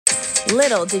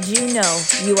Little did you know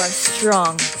you are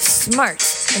strong, smart,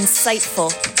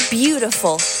 insightful,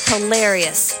 beautiful,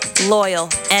 hilarious, loyal,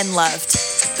 and loved.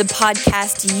 The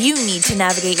podcast you need to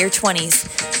navigate your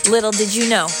 20s. Little did you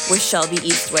know with Shelby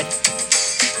Eastwood.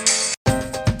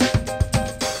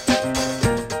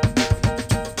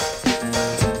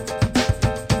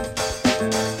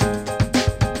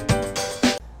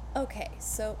 Okay,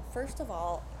 so first of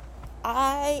all,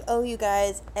 I owe you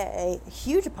guys a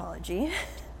huge apology.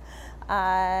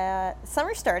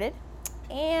 Summer started,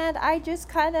 and I just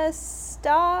kind of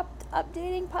stopped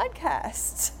updating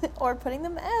podcasts or putting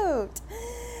them out.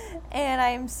 And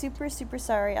I'm super, super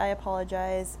sorry. I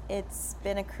apologize. It's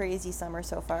been a crazy summer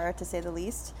so far, to say the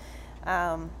least.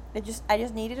 I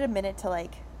just needed a minute to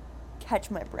catch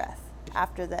my breath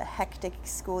after the hectic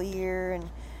school year and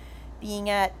being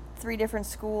at 3 different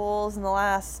schools in the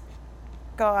last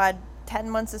 10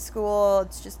 months of school.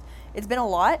 It's been a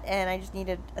lot, and I just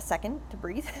needed a second to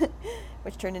breathe,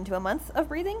 which turned into a month of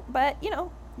breathing. But, you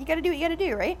gotta do what you gotta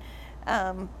do, right?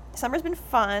 Summer's been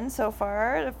fun so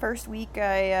far. The first week,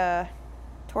 I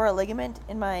tore a ligament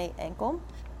in my ankle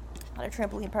at a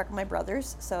trampoline park with my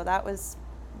brothers, so that was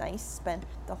nice. Spent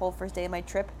the whole first day of my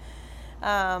trip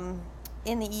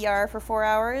in the ER for 4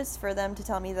 hours for them to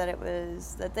tell me that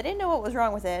they didn't know what was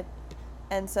wrong with it.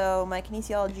 And so my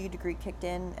kinesiology degree kicked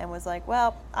in and was like,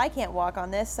 well, I can't walk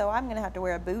on this, so I'm going to have to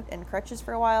wear a boot and crutches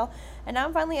for a while. And now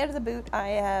I'm finally out of the boot. I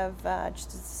have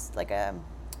it's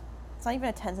not even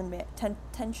a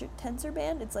tensor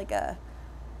band. It's like a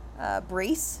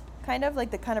brace, kind of,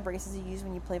 like the kind of braces you use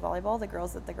when you play volleyball,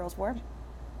 the girls wore.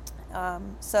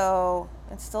 So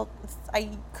I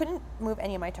couldn't move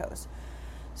any of my toes.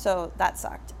 So that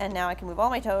sucked. And now I can move all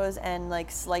my toes and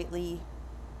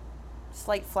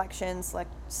slight flexion,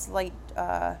 slight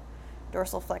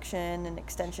dorsal flexion and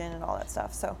extension and all that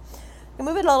stuff. So I can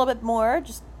move it a little bit more,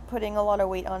 just putting a lot of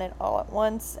weight on it all at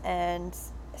once, and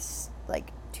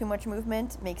too much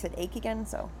movement makes it ache again.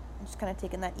 So I'm just kind of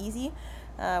taking that easy.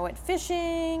 Went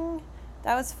fishing.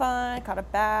 That was fun. Caught a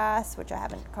bass, which I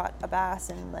haven't caught a bass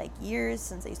in years,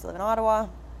 since I used to live in Ottawa.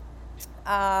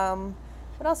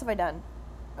 What else have I done?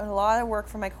 A lot of work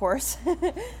for my course.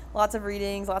 Lots of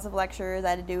readings, lots of lectures.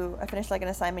 I finished an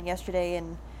assignment yesterday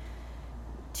in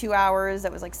 2 hours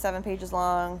that was 7 pages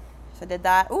long. So I did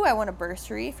that. Ooh, I won a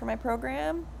bursary for my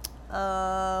program.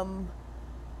 Saw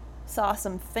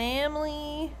some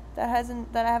family that I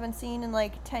haven't seen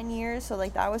in 10 years. So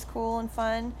that was cool and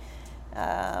fun.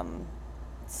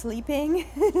 Sleeping.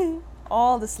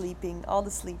 all the sleep,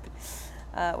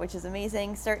 which is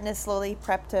amazing. Starting to slowly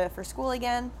prep for school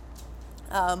again.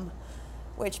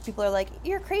 Which people are like,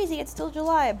 you're crazy, it's still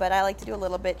July, but I like to do a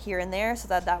little bit here and there, so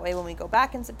that way when we go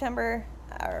back in September,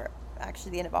 or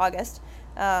actually the end of August,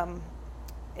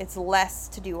 it's less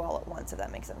to do all at once, if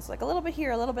that makes sense. A little bit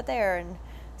here, a little bit there, and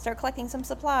start collecting some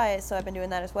supplies. So I've been doing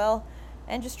that as well,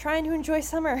 and just trying to enjoy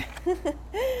summer.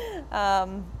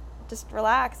 Just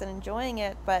relax and enjoying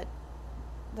it, but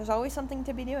there's always something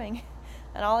to be doing.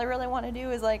 And all I really want to do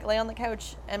is lay on the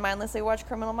couch and mindlessly watch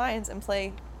Criminal Minds and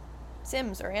play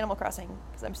Sims or Animal Crossing,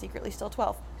 because I'm secretly still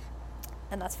 12,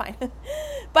 and that's fine.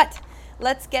 But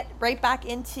let's get right back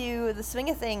into the swing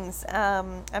of things.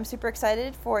 I'm super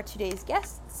excited for today's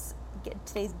guest.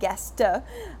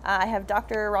 I have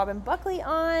Dr. Robin Buckley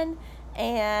on,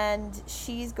 and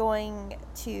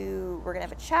we're gonna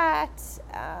have a chat,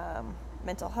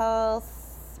 mental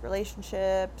health,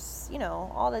 relationships,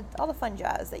 all the fun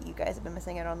jazz that you guys have been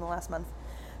missing out on the last month.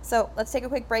 So let's take a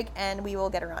quick break, and we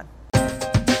will get her on.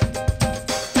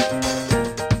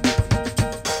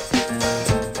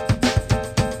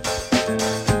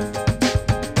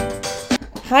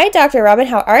 Hi, Dr. Robin.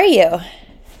 How are you?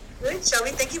 Good, Shelby.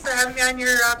 Thank you for having me on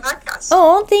your podcast.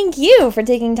 Oh, thank you for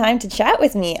taking time to chat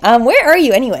with me. Where are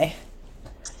you anyway?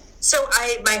 So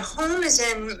my home is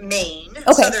in Maine,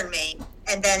 okay. Southern Maine,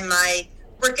 and then my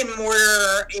brick and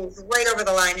mortar is right over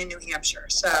the line in New Hampshire.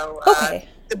 So okay.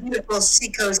 The beautiful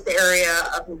seacoast area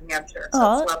of New Hampshire.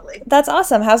 So it's lovely. That's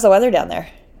awesome. How's the weather down there?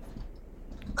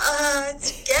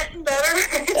 It's getting better.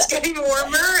 It's getting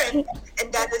warmer, and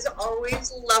that is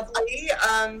always lovely.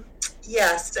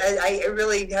 Yes, I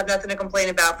really have nothing to complain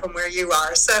about from where you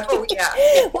are. So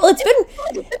yeah. Well, it's been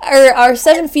our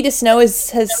 7 feet of snow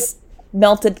has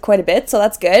melted quite a bit, so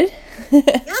that's good.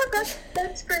 Yeah,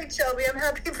 that's great, Shelby. I'm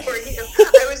happy for you.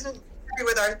 I was happy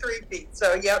with our 3 feet,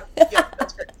 so yep,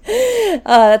 that's great.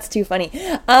 That's too funny.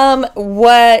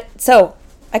 So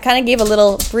I kind of gave a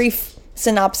little brief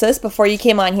synopsis before you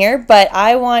came on here, but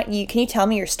can you tell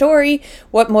me your story?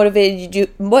 What motivated you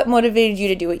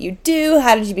to do what you do?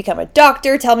 How did you become a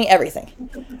doctor? Tell me everything.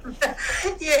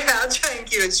 Yeah, I'll try and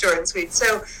keep it short and sweet.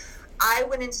 So I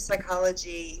went into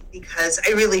psychology because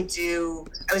I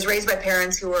was raised by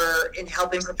parents who were in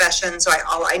helping professions, so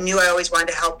I knew I always wanted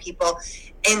to help people.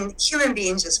 And human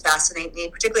beings just fascinate me,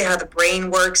 particularly how the brain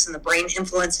works and the brain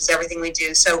influences everything we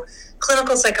do. So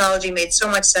clinical psychology made so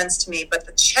much sense to me. But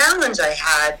the challenge I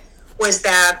had was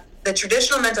that the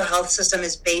traditional mental health system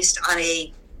is based on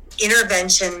a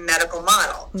intervention medical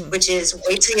model, which is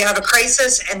wait till you have a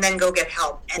crisis and then go get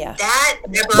help. And that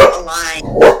never aligned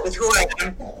with who I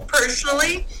am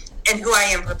personally and who I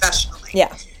am professionally.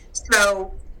 Yeah.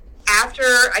 So after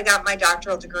I got my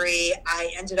doctoral degree,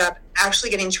 I ended up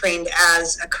actually getting trained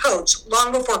as a coach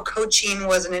long before coaching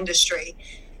was an industry.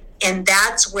 And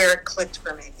that's where it clicked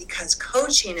for me, because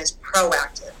coaching is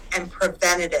proactive and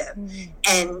preventative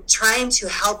and trying to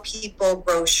help people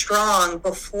grow strong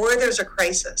before there's a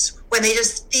crisis, when they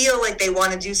just feel like they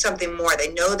want to do something more.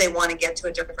 They know they want to get to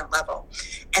a different level.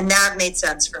 And that made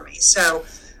sense for me. So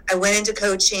I went into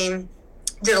coaching,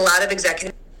 did a lot of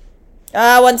executive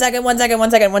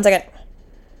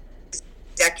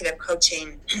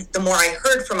coaching. The more I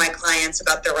heard from my clients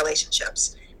about their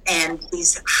relationships, and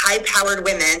these high-powered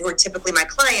women who are typically my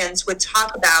clients would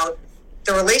talk about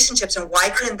the relationships and why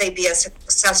couldn't they be as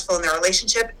successful in their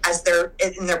relationship as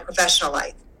in their professional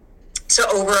life. So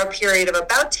over a period of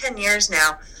about 10 years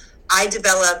now, I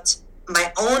developed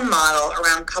my own model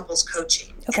around couples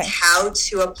coaching and how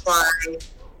to apply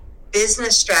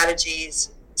business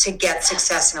strategies to get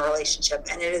success in a relationship.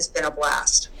 And it has been a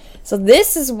blast. So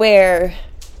this is where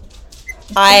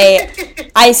I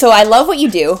love what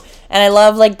you do. And I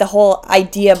love, like, the whole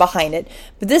idea behind it.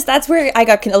 But that's where I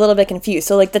got a little bit confused.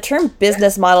 So, like, the term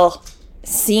business model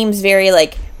seems very,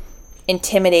 like,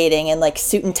 intimidating and, like,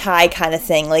 suit and tie kind of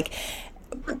thing. Like,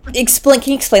 can you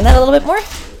explain that a little bit more?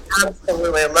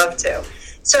 Absolutely. I'd love to.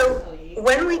 So,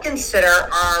 when we consider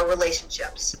our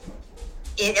relationships,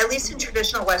 at least in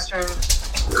traditional Western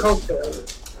culture,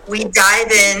 we dive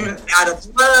in out of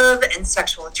love and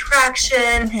sexual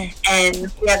attraction, and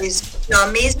we have these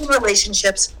amazing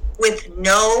relationships with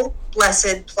no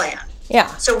blessed plan. Yeah.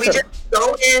 So we just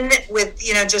go in with,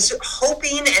 just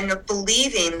hoping and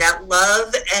believing that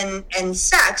love and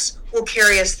sex will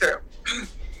carry us through.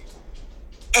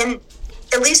 And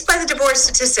at least by the divorce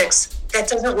statistics, that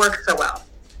doesn't work so well.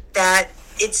 That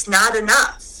it's not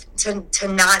enough to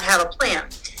not have a plan.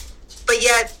 But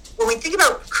yet, when we think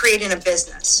about creating a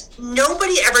business,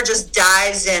 nobody ever just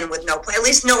dives in with no plan, at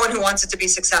least no one who wants it to be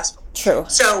successful. True.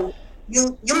 So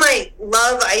you might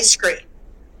love ice cream,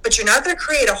 but you're not going to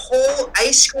create a whole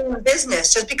ice cream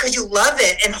business just because you love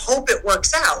it and hope it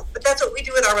works out. But that's what we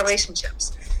do with our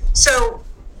relationships. So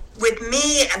with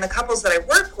me and the couples that I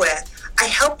work with, I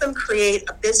help them create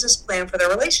a business plan for their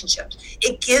relationships.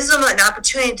 It gives them an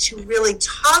opportunity to really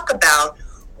talk about,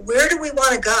 where do we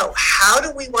want to go? How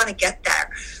do we want to get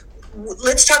there?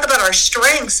 Let's talk about our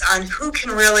strengths on who can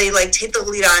really take the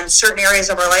lead on certain areas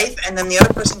of our life, and then the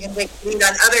other person can take the lead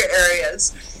on other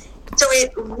areas. So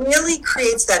it really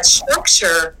creates that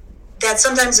structure that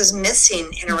sometimes is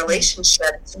missing in a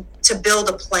relationship to build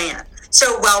a plan.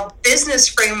 So while business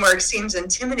framework seems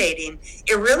intimidating,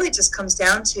 it really just comes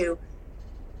down to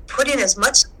putting as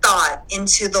much thought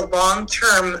into the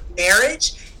long-term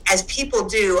marriage as people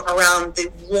do around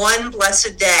the one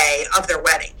blessed day of their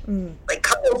wedding. Like,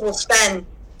 couples will spend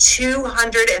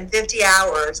 250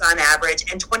 hours on average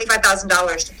and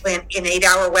 $25,000 to plan an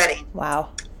 8-hour wedding. Wow.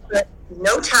 But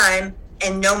no time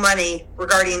and no money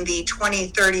regarding the 20,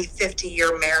 30,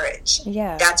 50-year marriage.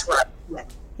 Yeah. That's where I'm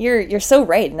at. You're so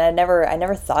right, and I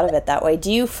never thought of it that way.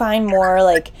 Do you find more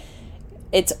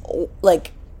it's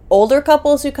older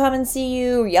couples who come and see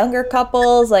you, younger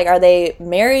couples? Are they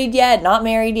married yet, not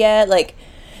married yet?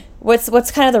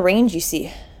 What's kind of the range you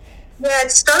see? Yeah,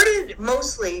 it started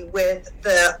mostly with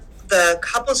the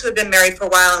couples who had been married for a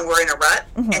while and were in a rut,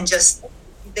 and just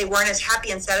they weren't as happy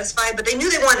and satisfied, but they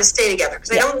knew they wanted to stay together, because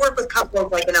I don't work with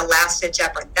couples in a last-ditch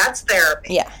effort. That's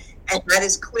therapy. Yeah. And that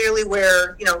is clearly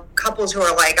where, couples who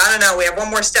are I don't know, we have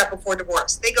one more step before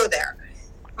divorce. They go there.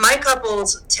 My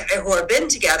couples who have been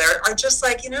together are just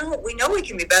we know we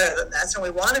can be better than this, and we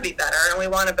want to be better, and we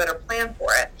want a better plan for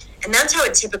it. And that's how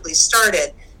it typically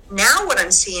started. Now what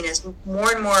I'm seeing is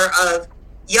more and more of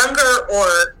younger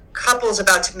or couples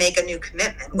about to make a new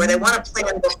commitment, where they want to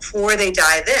plan before they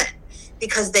dive in,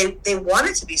 because they want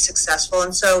it to be successful.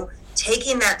 And so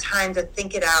taking that time to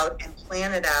think it out and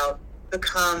plan it out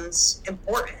becomes an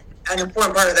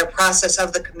important part of the process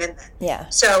of the commitment. Yeah.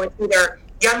 So it's either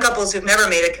young couples who've never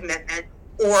made a commitment,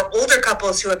 or older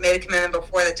couples who have made a commitment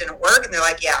before that didn't work, and they're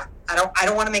I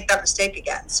don't want to make that mistake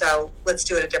again, so let's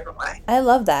do it a different way. I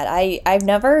love that.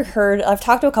 I've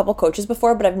talked to a couple coaches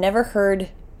before, but I've never heard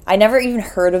I never even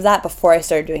heard of that before I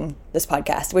started doing this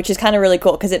podcast, which is kind of really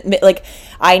cool because it, like,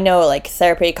 I know, like,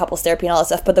 therapy, couples therapy and all that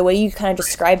stuff, but the way you kind of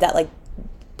describe that, like,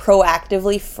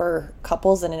 proactively for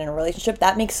couples and in a relationship,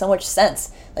 that makes so much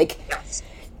sense. Like,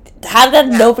 how did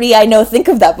nobody I know think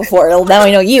of that before? Well, now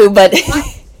I know you, but...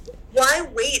 Why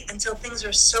wait until things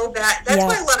are so bad? That's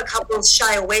why a lot of couples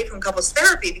shy away from couples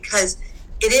therapy, because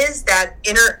it is that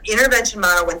intervention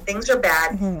model. When things are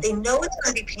bad, they know it's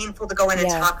going to be painful to go in and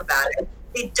talk about it.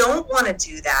 They don't want to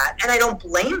do that, and I don't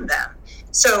blame them.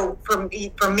 So for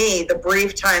me, the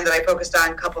brief time that I focused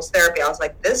on couples therapy, I was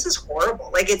like, this is horrible.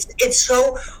 Like, it's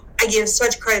so, I give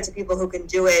such credit to people who can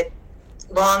do it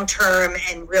long term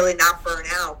and really not burn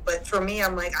out. But for me,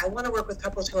 I'm like, I want to work with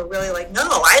couples who are really like, no,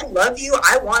 I love you,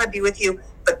 I want to be with you,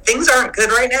 but things aren't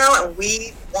good right now and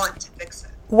we want to fix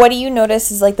it. What do you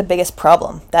notice is like the biggest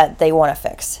problem that they want to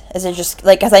fix? Is it just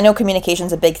like, because I know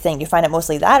communication's a big thing, do you find it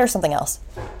mostly that or something else?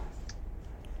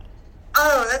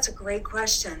 Oh, that's a great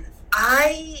question.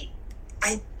 If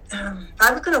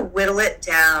I was going to whittle it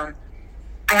down,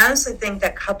 I honestly think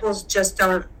that couples just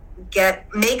don't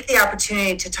make the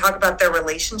opportunity to talk about their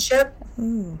relationship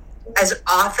as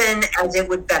often as it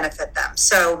would benefit them.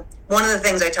 So one of the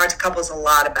things I talk to couples a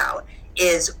lot about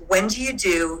is, when do you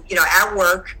do, at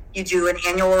work, you do an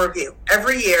annual review.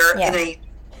 Every year in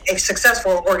a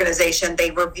successful organization, they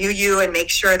review you and make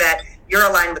sure that you're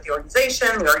aligned with the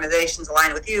organization's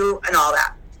aligned with you and all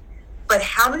that. But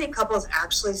how many couples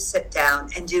actually sit down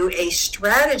and do a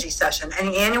strategy session, an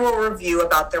annual review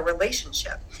about their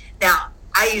relationship? Now,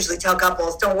 I usually tell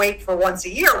couples, don't wait for once a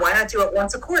year. Why not do it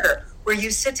once a quarter, where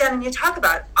you sit down and you talk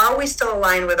about, are we still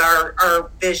aligned with our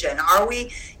vision? Are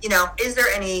we, is there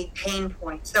any pain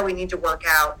points that we need to work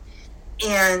out?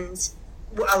 And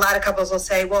a lot of couples will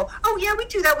say, well, oh yeah, we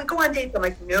do that. We go on dates. I'm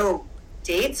like, no,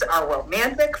 dates are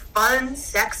romantic, fun,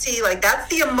 sexy. Like, that's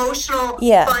the emotional,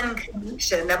 fun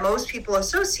connection that most people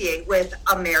associate with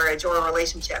a marriage or a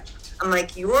relationship. I'm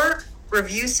like, your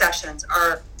review sessions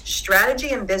are strategy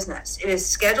and business. It is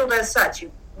scheduled as such.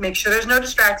 You make sure there's no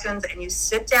distractions and you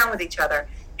sit down with each other.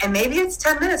 And maybe it's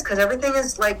 10 minutes because everything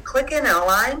is like clicking and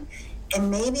aligned. And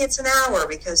maybe it's an hour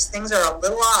because things are a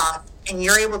little off and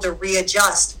you're able to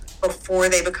readjust before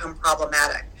they become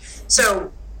problematic.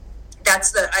 So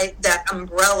that's that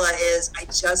umbrella is, I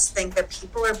just think that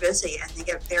people are busy and they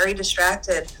get very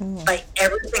distracted by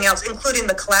everything else, including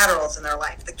the collaterals in their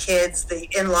life, the kids, the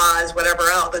in-laws, whatever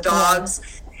else, the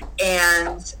dogs.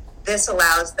 And this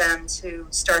allows them to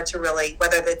start to really,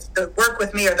 whether it's the work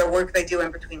with me or the work they do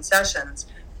in between sessions,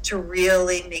 to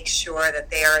really make sure that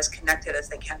they are as connected as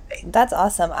they can be. That's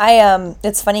awesome.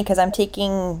 It's funny because I'm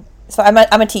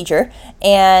a teacher,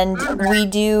 and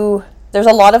there's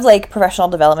a lot of like professional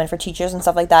development for teachers and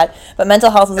stuff like that, but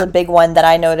mental health is a big one that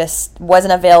I noticed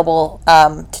wasn't available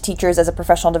to teachers as a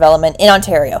professional development in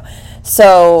Ontario.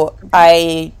 So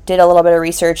I did a little bit of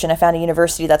research and I found a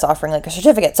university that's offering like a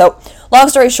certificate. So long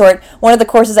story short, one of the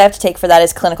courses I have to take for that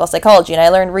is clinical psychology, and I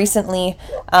learned recently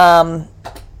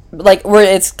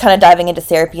it's kind of diving into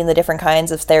therapy and the different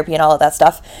kinds of therapy and all of that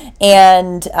stuff.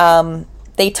 And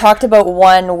they talked about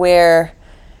one where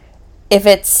if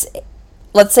it's,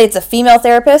 let's say it's a female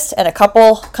therapist and a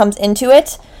couple comes into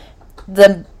it,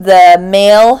 the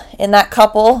male in that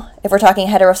couple, if we're talking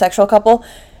heterosexual couple,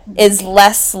 is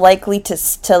less likely to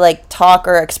like talk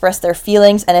or express their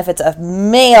feelings, and if it's a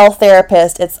male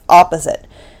therapist, it's opposite.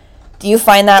 Do you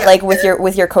find that like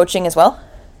with your coaching as well?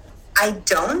 I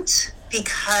don't,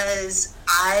 because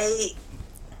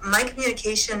my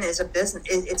communication is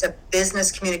it's a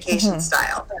business communication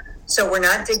style. So we're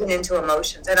not digging into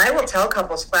emotions. And I will tell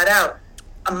couples flat out,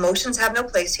 emotions have no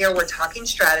place here. We're talking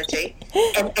strategy.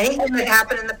 And anything that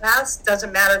happened in the past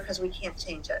doesn't matter because we can't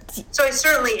change it. So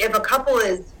if a couple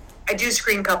I do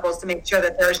screen couples to make sure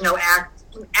that there's no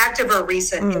active or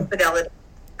recent infidelity,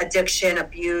 addiction,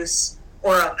 abuse,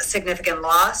 or a significant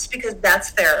loss, because that's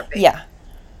therapy. Yeah.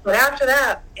 But after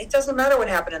that, it doesn't matter what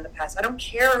happened in the past. I don't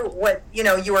care what,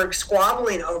 you were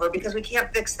squabbling over, because we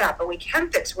can't fix that, but we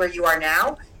can fix where you are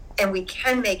now. And we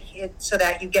can make it so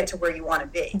that you get to where you want to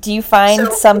be. Do you find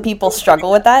some people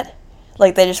struggle with that?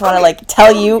 Like, they just want to, like,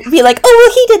 tell you, be like, oh,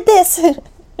 well, he did this.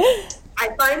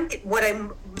 I find what I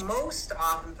most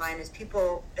often find is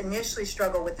people initially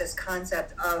struggle with this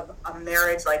concept of a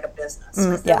marriage like a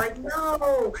business. They're like,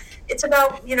 no, it's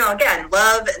about, again,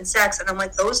 love and sex. And I'm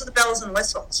like, those are the bells and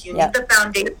whistles. You need the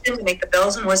foundation to make the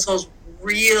bells and whistles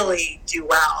really do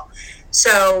well.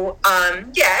 So,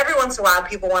 every once in a while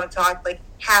people want to talk, like,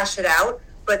 hash it out.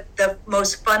 But the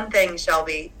most fun thing,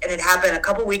 Shelby, and it happened a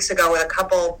couple weeks ago with a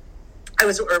couple,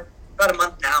 about a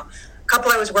month now, a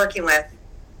couple I was working with,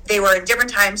 they were in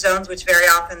different time zones, which very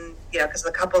often because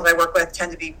the couples I work with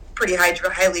tend to be pretty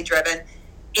highly driven.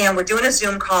 And we're doing a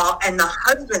Zoom call, and the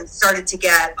husband started to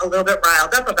get a little bit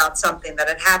riled up about something that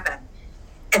had happened.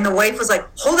 And the wife was like,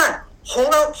 hold on,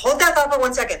 hold that thought for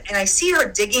 1 second. And I see her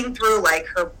digging through like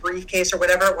her briefcase or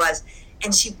whatever it was.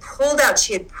 And she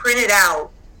had printed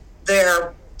out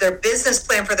their business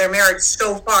plan for their marriage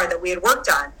so far that we had worked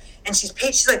on. And she's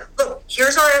like, look,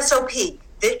 here's our SOP.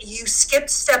 That you skipped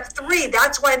step 3.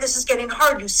 That's why this is getting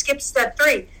hard. You skipped step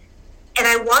 3. And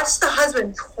I watched the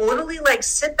husband totally like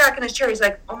sit back in his chair. He's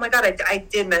like, oh my God, I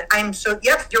did.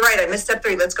 Yep, you're right. I missed step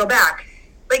 3. Let's go back.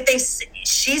 Like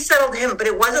she settled him, but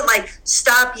it wasn't like,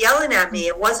 stop yelling at me.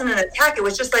 It wasn't an attack. It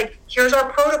was just like, here's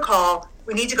our protocol.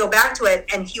 We need to go back to it.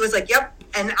 And he was like, yep.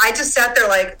 And I just sat there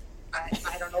like,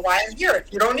 I don't know why I'm here.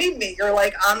 If you don't need me, you're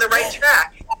like on the right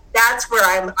track. That's where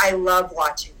I love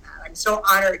watching that. I'm so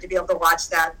honored to be able to watch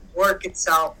that work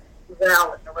itself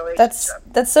well in the relationship.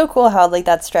 That's so cool how like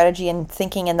that strategy and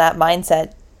thinking and that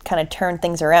mindset kind of turned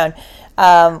things around.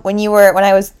 When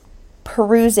I was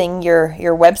perusing your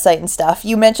website and stuff,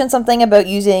 you mentioned something about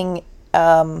using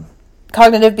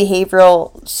cognitive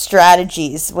behavioral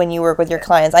strategies when you work with your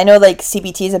clients. I know like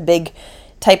CBT is a big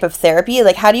type of therapy.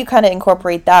 Like how do you kind of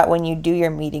incorporate that when you do your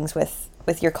meetings with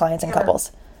your clients and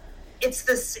couples? It's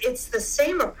the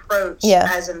same approach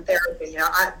as in therapy.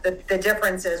 The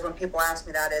difference is when people ask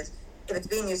me that is if it's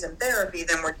being used in therapy,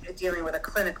 then we're dealing with a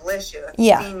clinical issue. If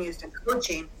it's being used in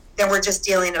coaching, then we're just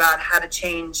dealing about how to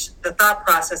change the thought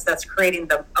process that's creating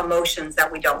the emotions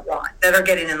that we don't want, that are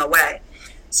getting in the way.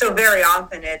 So very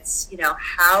often it's,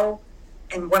 how,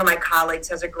 and one of my colleagues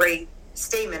has a great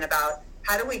statement about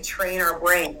how do we train our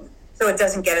brain so it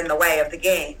doesn't get in the way of the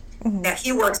game. Mm-hmm. Now,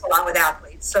 he works a lot with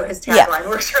athletes, so his tagline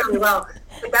works really well.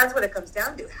 But that's what it comes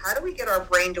down to. How do we get our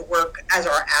brain to work as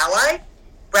our ally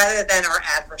rather than our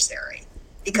adversary?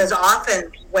 Because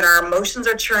often when our emotions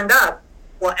are churned up,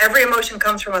 well, every emotion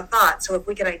comes from a thought. So if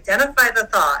we can identify the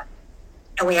thought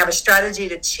and we have a strategy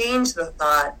to change the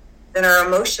thought, then our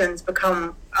emotions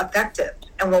become effective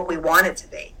and what we want it to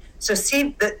be. So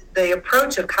see, the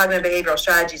approach of cognitive behavioral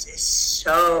strategies is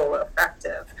so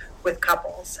effective with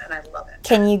couples, and I love it.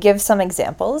 Can you give some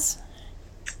examples?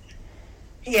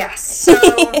 Yes. So,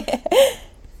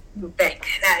 think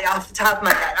off the top of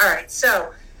my head. All right.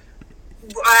 So,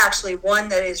 actually, one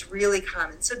that is really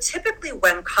common. So, typically,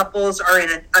 when couples are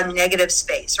in a negative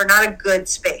space or not a good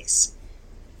space,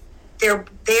 they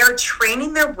are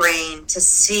training their brain to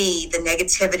see the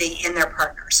negativity in their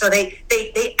partner. So they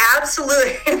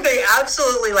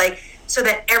absolutely like, so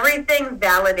that everything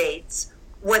validates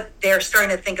what they're starting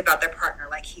to think about their partner.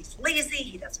 Like, he's lazy,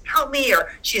 he doesn't help me,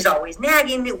 or she's always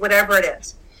nagging me, whatever it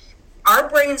is. Our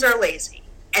brains are lazy.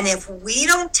 And if we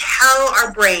don't tell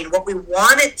our brain what we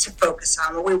want it to focus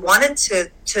on, what we want it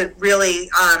to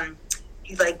really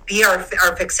be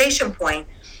our fixation point,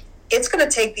 it's going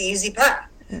to take the easy path.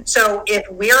 So if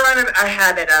we're on a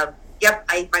habit of,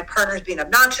 my partner's being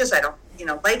obnoxious, I don't,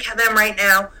 like them right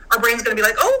now, our brain's going to be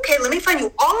like, oh, okay, let me find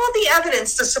you all the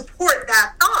evidence to support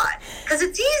that thought. Because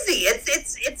it's easy.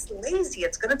 It's lazy.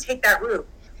 It's going to take that route.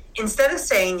 Instead of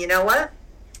saying, you know what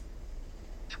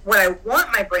I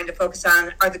want my brain to focus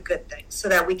on are the good things so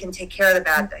that we can take care of the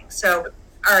bad things. So,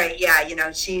 all right,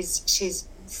 she's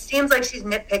seems like she's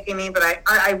nitpicking me, but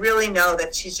I really know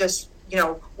that she's just,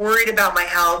 worried about my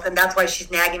health, and that's why she's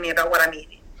nagging me about what I'm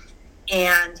eating.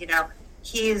 And,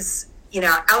 he's,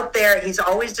 out there, he's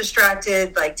always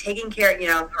distracted, like taking care,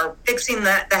 or fixing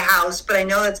the house, but I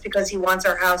know that's because he wants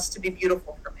our house to be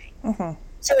beautiful for me. Mm-hmm.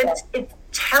 So it's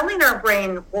telling our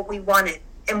brain what we wanted.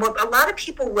 And what a lot of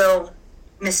people will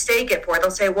mistake it for, they'll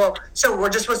say, well, so we're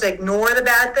just supposed to ignore the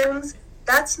bad things?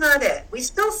 That's not it. We're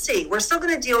still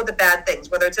going to deal with the bad things,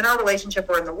 whether it's in our relationship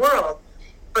or in the world.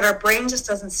 But our brain just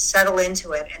doesn't settle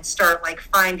into it and start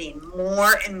finding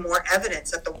more and more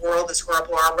evidence that the world is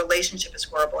horrible, our relationship is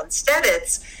horrible. Instead,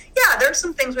 it's, there's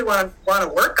some things we want to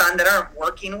work on that aren't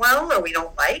working well or we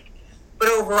don't like. But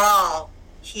overall,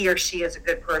 he or she is a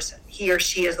good person. He or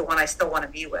she is the one I still want to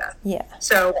be with. Yeah.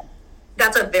 So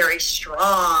that's a very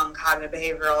strong cognitive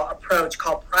behavioral approach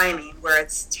called priming, where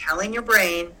it's telling your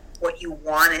brain what you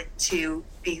want it to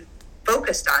be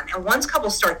focused on. And once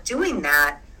couples start doing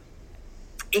that,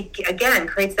 it again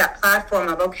creates that platform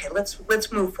of, okay, let's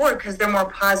move forward, because they're more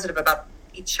positive about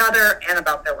each other and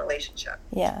about their relationship.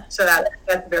 Yeah. So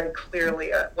that's very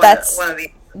clearly one of the.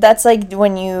 That's like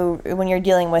when you're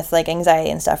dealing with anxiety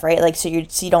and stuff, right? So you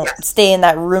don't stay in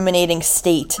that ruminating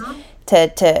state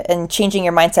and changing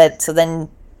your mindset. So then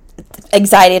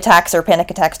anxiety attacks or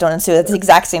panic attacks don't ensue. That's the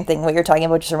exact same thing. What you're talking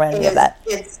about just reminded me of that.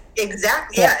 It's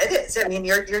exactly, it is. I mean,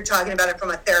 you're talking about it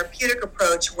from a therapeutic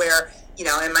approach where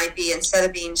it might be, instead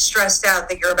of being stressed out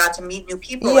that you're about to meet new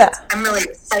people, Yeah. I'm really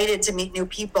excited to meet new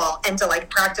people and to like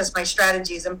practice my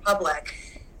strategies in public.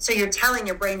 So you're telling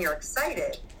your brain you're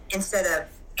excited instead of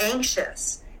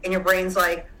anxious. And your brain's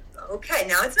like, okay,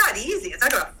 now it's not easy. It's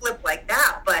not going to flip like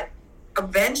that. But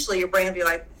eventually your brain will be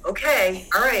like, okay,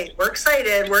 all right, we're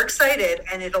excited.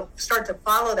 And it'll start to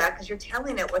follow that because you're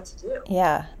telling it what to do.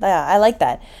 Yeah, I like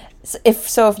that. So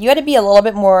if you had to be a little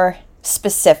bit more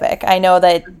specific, I know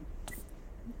that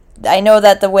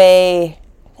the way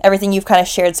everything you've kind of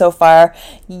shared so far,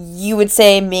 you would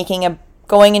say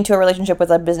going into a relationship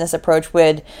with a business approach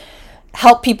would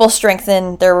help people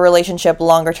strengthen their relationship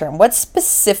longer term. What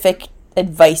specific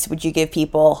advice would you give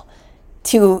people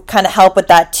to kind of help with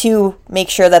that, to make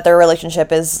sure that their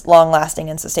relationship is long lasting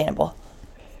and sustainable?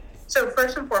 So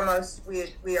first and foremost, we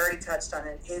already touched on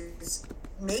it, is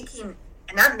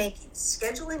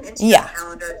scheduling into your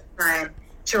calendar time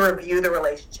to review the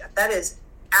relationship. That is,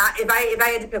 if I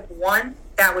had to pick one,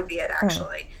 that would be it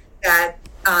actually. That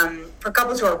for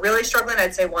couples who are really struggling,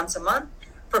 I'd say once a month.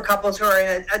 For couples who are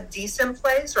in a decent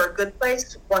place or a good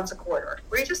place, once a quarter,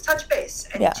 where you just touch base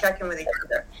and you check in with each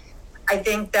other. I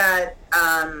think that,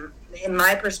 in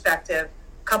my perspective,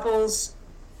 couples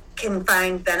can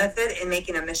find benefit in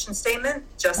making a mission statement,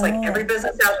 just like every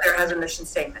business out there has a mission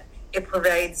statement. It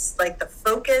provides like the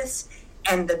focus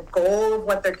and the goal of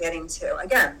what they're getting to.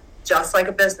 Again, just like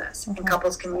a business. And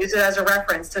couples can use it as a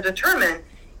reference to determine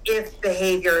if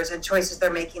behaviors and choices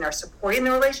they're making are supporting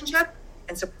the relationship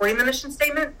and supporting the mission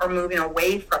statement or moving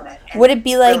away from it. Would it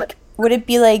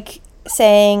be like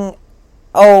saying,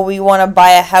 oh, we want to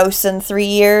buy a house in 3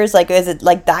 years? Like, is it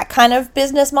like that kind of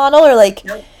business model, or like?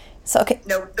 Nope. So okay.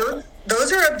 No,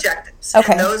 those are objectives.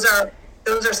 Okay. And those are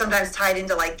sometimes tied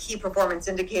into like key performance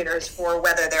indicators for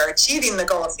whether they're achieving the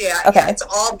goals. Yeah. Okay. It's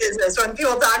all business. When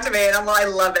people talk to me, and I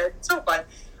love it. It's so fun.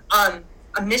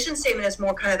 A mission statement is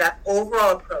more kind of that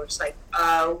overall approach. Like,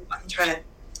 I'm trying to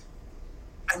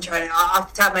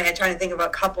off the top of my head, trying to think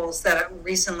about couples that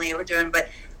recently were doing, but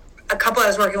a couple I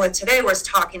was working with today was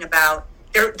talking about,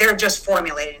 they're just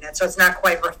formulating it, so it's not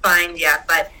quite refined yet,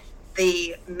 but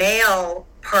the male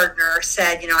partner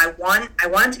said, I want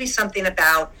it to be something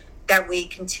about that we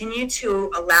continue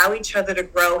to allow each other to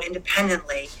grow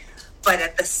independently, but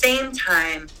at the same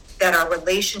time that our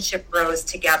relationship grows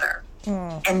together.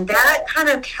 And that kind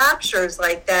of captures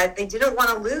like that they didn't want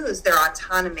to lose their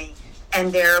autonomy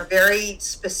and their very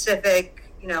specific,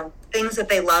 things that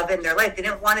they love in their life. They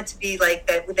didn't want it to be like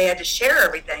that they had to share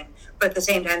everything, but at the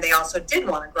same time, they also did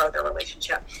want to grow their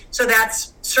relationship. So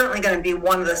that's certainly going to be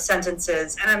one of the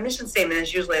sentences. And a mission statement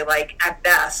is usually like, at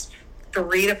best,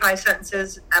 3 to 5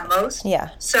 sentences at most. Yeah.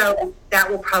 So that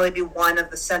will probably be one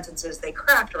of the sentences they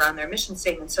craft around their mission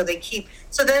statement. So then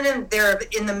they're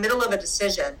in the middle of a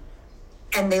decision,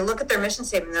 and they look at their mission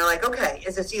statement and they're like, okay,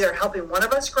 is this either helping one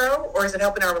of us grow or is it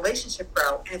helping our relationship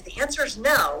grow? And if the answer is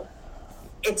no,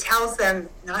 it tells them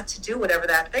not to do whatever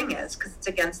that thing is because it's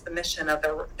against the mission of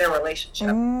their relationship.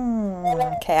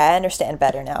 Okay, I understand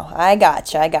better now. I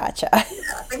gotcha. Yeah,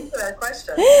 thanks for that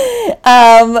question.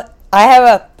 I have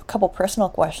a couple personal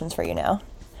questions for you now.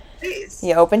 Please.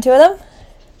 You open to them?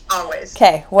 Always.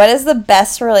 Okay, what is the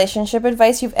best relationship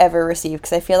advice you've ever received?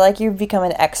 Because I feel like you've become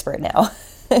an expert now.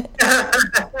 Yeah,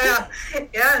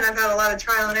 and I've had a lot of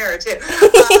trial and error too.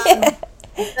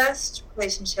 Best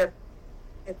relationship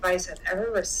advice I've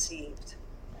ever received.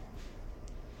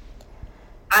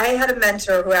 I had a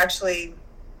mentor who actually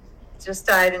just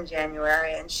died in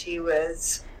January, and she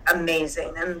was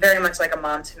amazing and very much like a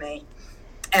mom to me.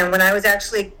 And when I was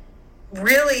actually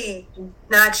really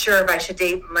not sure if I should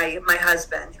date my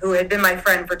husband, who had been my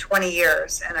friend for 20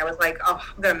 years, and I was like, oh,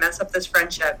 I'm going to mess up this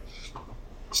friendship.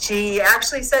 She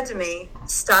actually said to me,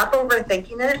 stop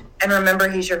overthinking it and remember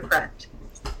he's your friend.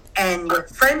 And your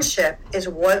friendship is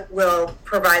what will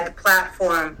provide the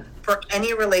platform for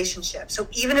any relationship. So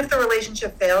even if the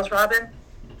relationship fails, Robin,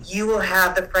 you will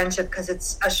have the friendship because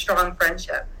it's a strong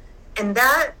friendship. And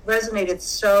that resonated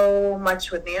so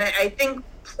much with me. And I think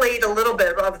played a little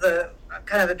bit of the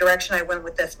kind of the direction I went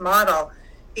with this model,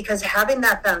 because having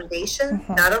that foundation,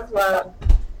 not of love,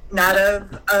 not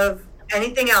of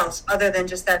anything else other than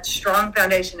just that strong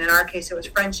foundation. In our case, it was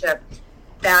friendship.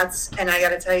 And I got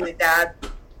to tell you that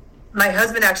my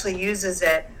husband actually uses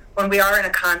it when we are in a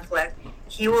conflict.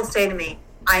 He will say to me,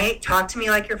 talk to me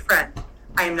like your friend.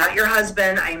 I am not your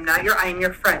husband. I am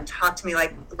your friend. Talk to me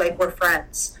like we're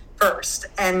friends first.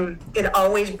 And it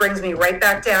always brings me right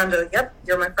back down to, yep,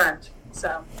 you're my friend.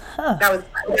 So that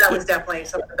was definitely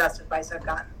some of the best advice I've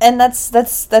gotten. And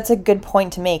that's a good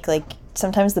point to make. Like,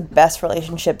 sometimes the best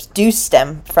relationships do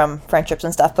stem from friendships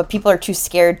and stuff, but people are too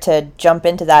scared to jump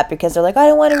into that because they're like, I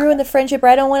don't want to ruin the friendship, or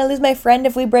I don't want to lose my friend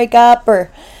if we break up,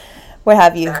 or what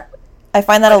have you. I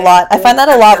find that a lot. I find that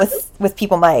a lot with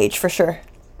people my age, for sure.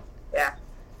 Yeah.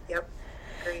 Yep.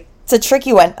 Agreed. It's a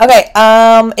tricky one. Okay,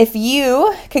 if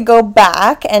you could go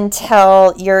back and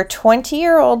tell your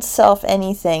 20-year-old self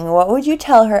anything, what would you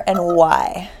tell her and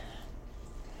why?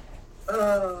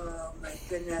 Oh my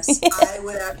goodness. I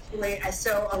would actually,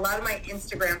 so a lot of my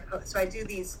Instagram posts, so I do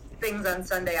these things on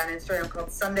Sunday on Instagram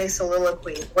called Sunday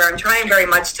Soliloquy, where I'm trying very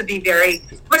much to be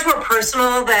much more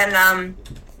personal than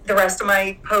the rest of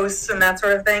my posts and that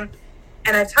sort of thing.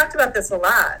 And I've talked about this a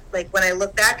lot. Like when I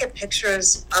look back at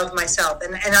pictures of myself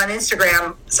and on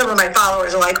Instagram, some of my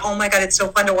followers are like, oh my God, it's so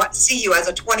fun to see you as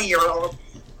a 20-year-old.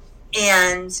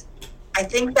 And I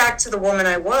think back to the woman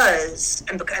I was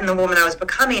and the woman I was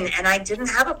becoming, and I didn't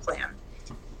have a plan.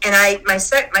 And my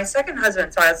second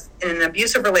husband, so I was in an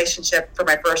abusive relationship for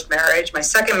my first marriage. My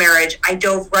second marriage, I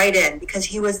dove right in because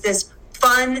he was this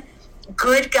fun,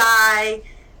 good guy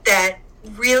that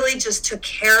really just took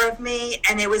care of me,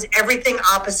 and it was everything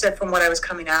opposite from what I was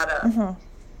coming out of. Mm-hmm.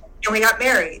 And we got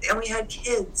married, and we had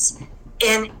kids,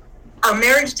 and our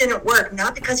marriage didn't work,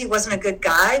 not because he wasn't a good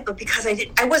guy, but because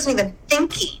I wasn't even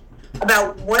thinking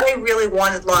about what I really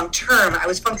wanted long term. I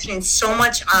was functioning so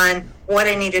much on what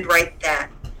I needed right then.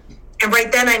 And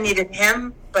right then I needed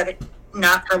him, but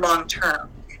not for long term.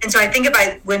 And so I think if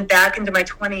I went back into my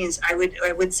 20s,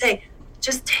 I would say,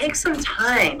 just take some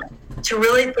time to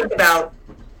really think about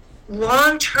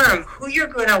long term who you're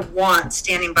going to want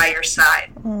standing by your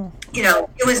side. Mm. You know,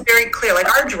 it was very clear. Like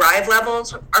our drive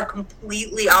levels are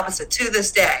completely opposite to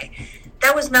this day.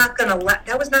 That was not going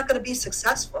to be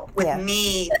successful with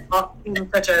me being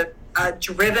such a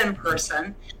driven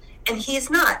person, and he's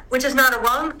not, which is not a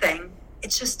wrong thing.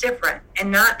 It's just different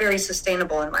and not very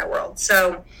sustainable in my world.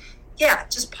 So, yeah,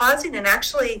 just pausing and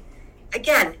actually,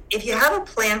 again, if you have a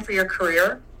plan for your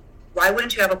career, why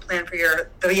wouldn't you have a plan for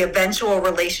the eventual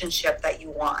relationship that you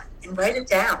want? And write it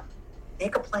down.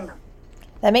 Make a plan.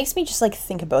 That makes me just like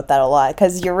think about that a lot,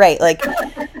 because you're right. Like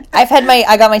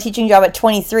I got my teaching job at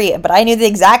 23, but I knew the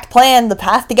exact plan, the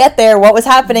path to get there, what was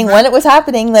happening, when it was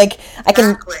happening. Like I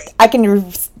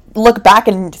can look back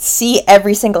and see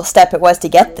every single step it was to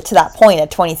get to that point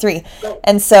at 23.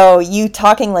 And so you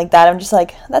talking like that, I'm just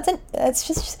like,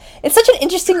 it's such an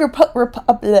interesting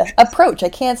approach. I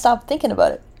can't stop thinking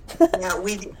about it.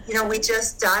 Yeah, we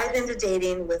just dive into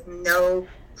dating with no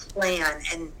plan,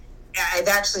 and I've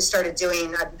actually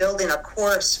I'm building a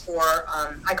course for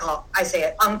I say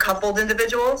it uncoupled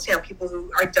individuals, people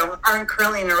who aren't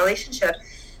currently in a relationship,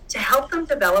 to help them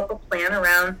develop a plan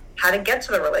around how to get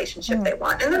to the relationship they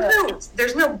want. And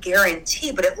there's no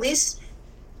guarantee, but at least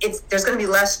there's going to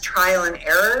be less trial and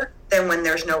error than when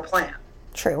there's no plan.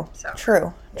 True.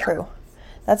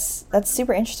 That's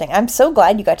super interesting. I'm so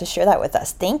glad you got to share that with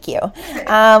us. Thank you.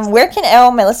 Where can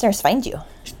all my listeners find you?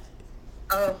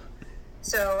 Oh,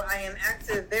 so I am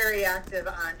very active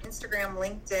on Instagram,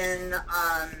 LinkedIn,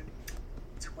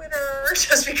 Twitter,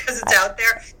 just because it's out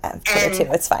there. I have Twitter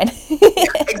too. It's fine. Yeah,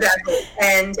 exactly.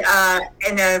 And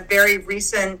in a very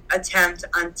recent attempt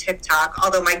on TikTok,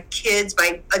 although my kids,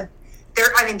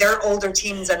 they're older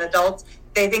teens and adults,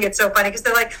 they think it's so funny because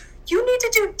they're like, you need to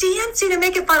do dancing to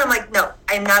make it fun. I'm like, no,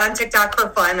 I'm not on TikTok for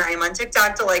fun. I'm on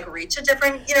TikTok to like reach a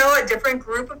different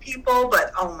group of people.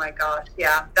 But oh my gosh,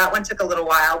 yeah, that one took a little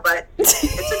while, but it's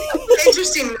an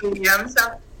interesting medium.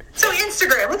 So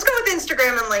Instagram, let's go with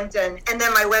Instagram and LinkedIn. And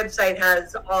then my website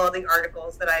has all the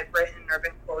articles that I've written or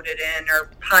been quoted in, or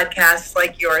podcasts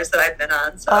like yours that I've been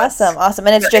on. So awesome.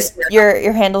 And it's just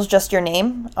your handle's just your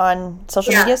name on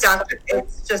social media?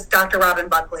 It's just Dr. Robin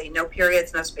Buckley. No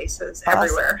periods, no spaces,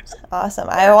 everywhere. Awesome.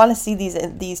 I want to see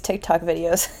these TikTok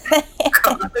videos.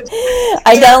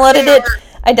 I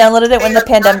downloaded it when the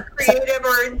pandemic. Not creative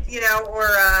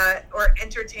or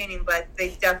entertaining, but they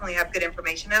definitely have good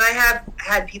information. And I have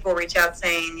had people reach out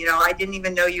saying, I didn't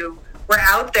even know you were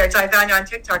out there, so I found you on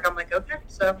TikTok. I'm like, okay,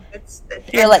 so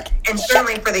and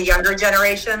certainly for the younger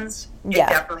generations, it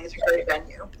definitely is a great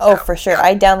venue. Oh, for sure.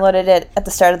 I downloaded it at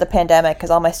the start of the pandemic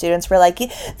because all my students were like,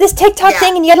 this TikTok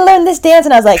thing, and you got to learn this dance,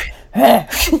 and I was like,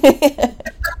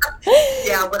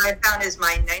 Yeah, what I found is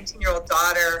my 19-year-old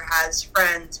daughter has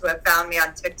friends who have found me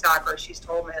on TikTok, or she's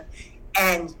told me,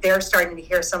 and they're starting to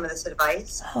hear some of this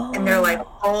advice, and they're like,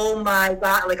 oh my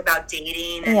God, like about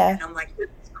dating, and I'm like,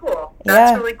 it's cool.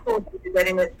 That's really cool to be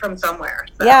getting it from somewhere.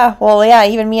 So. Yeah, well,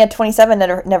 even me at 27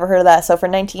 never heard of that, so for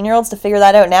 19-year-olds to figure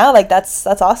that out now, like, that's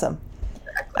awesome.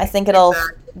 Exactly. I think it'll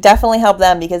definitely help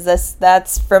them, because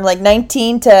that's from like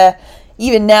 19 to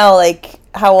even now, like,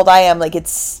 how old I am, like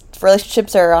it's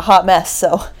relationships are a hot mess.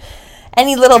 So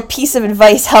any little piece of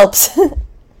advice helps.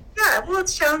 Yeah, well,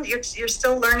 it's challenging. You're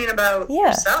still learning about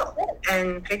yourself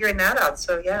and figuring that out.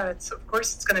 So yeah, of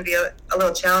course it's going to be a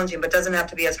little challenging, but doesn't have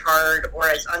to be as hard or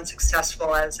as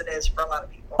unsuccessful as it is for a lot of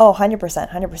people. Oh,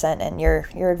 100%. And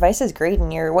your advice is great,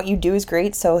 and what you do is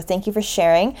great. So thank you for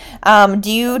sharing.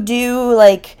 Do you do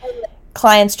like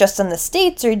clients just in the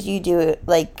States, or do you do it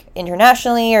like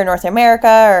internationally or North America,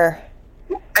 or?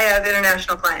 I have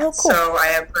international clients. Oh, cool. So I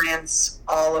have clients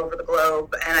all over the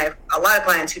globe, and I have a lot of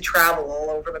clients who travel all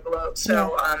over the globe.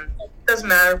 So it doesn't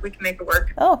matter. We can make it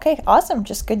work. Oh, okay. Awesome.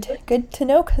 Just good to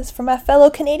know, because for my fellow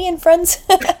Canadian friends.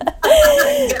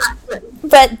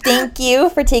 But thank you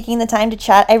for taking the time to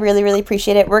chat. I really, really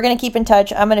appreciate it. We're going to keep in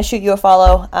touch. I'm going to shoot you a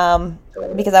follow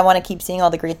because I want to keep seeing all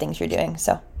the great things you're doing.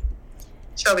 So,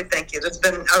 Shelby, thank you. It's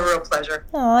been a real pleasure.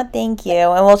 Oh, thank you.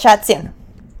 And we'll chat soon.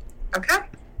 Okay.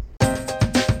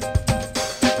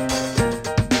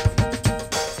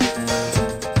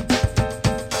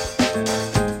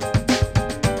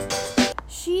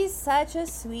 She's such a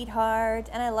sweetheart,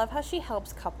 and I love how she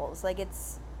helps couples. Like,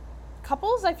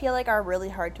 couples I feel like are really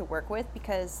hard to work with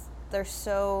because they're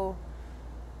so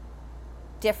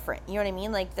different. You know what I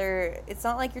mean? Like, it's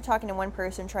not like you're talking to one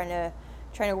person trying to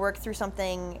work through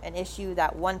an issue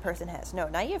that one person has. No,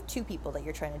 now you have two people that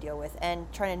you're trying to deal with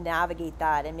and trying to navigate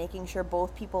that and making sure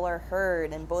both people are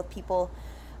heard and both people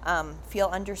feel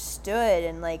understood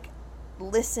and like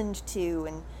listened to,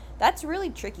 and that's really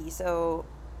tricky. So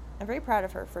I'm very proud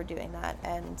of her for doing that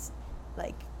and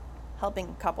like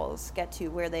helping couples get to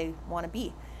where they want to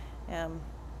be.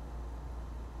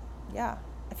 Yeah,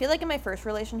 I feel like in my first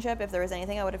relationship, if there was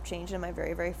anything I would have changed in my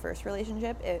very, very first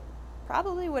relationship, it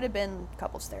probably would have been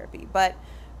couples therapy. But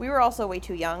we were also way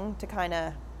too young to kind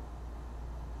of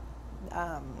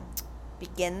not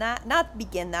begin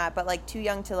that, but like too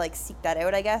young to like seek that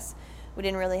out, I guess. We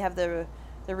didn't really have the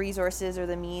resources or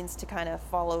the means to kind of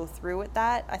follow through with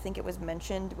that. I think it was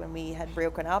mentioned when we had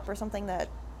broken up or something that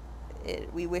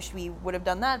we wish we would have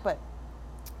done that, but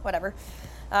whatever.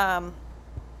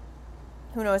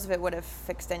 Who knows if it would have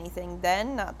fixed anything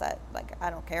then? Not that, like, I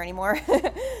don't care anymore,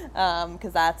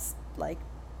 because that's like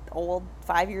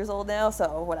 5 years old now,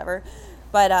 so whatever.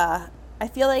 But I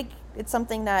feel like it's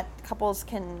something that couples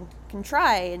can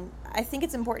try, and I think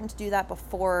it's important to do that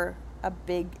before a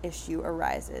big issue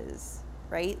arises,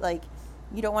 right? Like,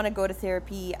 you don't want to go to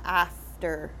therapy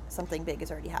after something big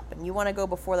has already happened. You want to go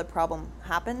before the problem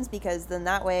happens, because then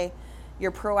that way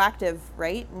you're proactive,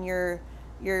 right? And you're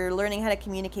learning how to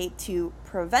communicate to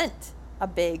prevent a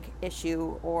big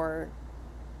issue or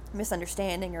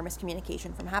misunderstanding or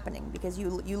miscommunication from happening, because you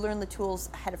learn the tools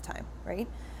ahead of time, right?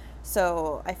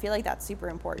 So I feel like that's super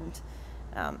important,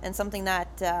 and something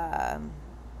that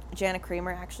Jana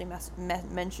Kramer actually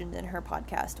mentioned in her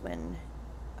podcast when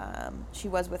she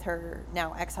was with her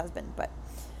now ex-husband. But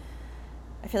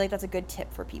I feel like that's a good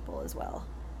tip for people as well.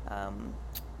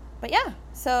 But yeah,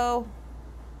 so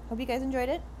hope you guys enjoyed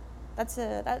it. That's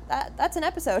an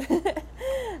episode.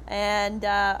 And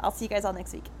I'll see you guys all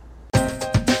next week.